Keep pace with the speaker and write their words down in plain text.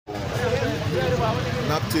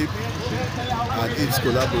NAPTIP and its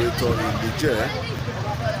collaborator in Niger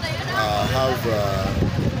have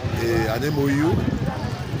an MOU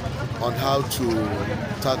on how to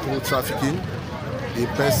tackle trafficking in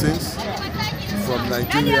persons from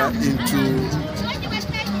Nigeria into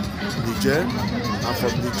Niger and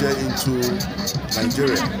from Niger into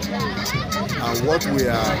Nigeria. And what we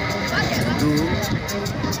are to do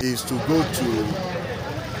is to go to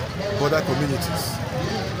border communities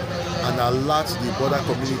and alert the border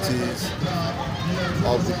communities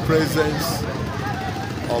of the presence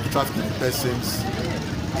of trafficking persons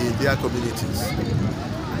in their communities,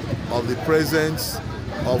 of the presence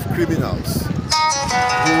of criminals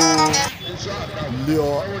who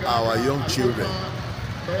lure our young children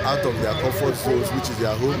out of their comfort zones, which is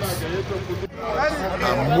their homes,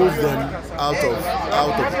 and move them out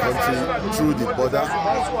of the country through the border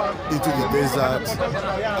into the desert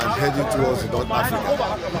and heading towards North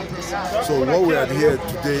Africa. So what we are here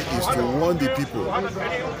today is to warn the people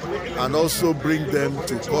and also bring them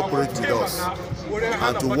to cooperate with us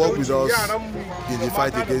and to work with us in the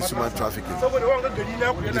fight against human trafficking.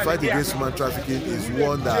 The fight against human trafficking is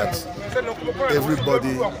one that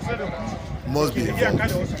everybody must be involved.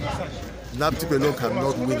 NAPTIP alone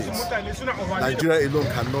cannot win it. Nigeria alone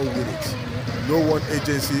cannot win it. No one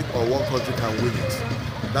agency or one country can win it.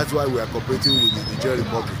 That's why we are cooperating with the Niger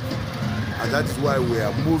Republic. And that is why we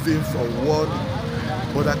are moving from one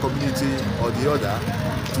border community or the other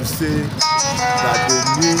to say that they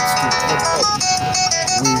need to come up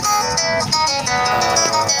with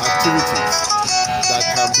activities that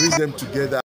can bring them together.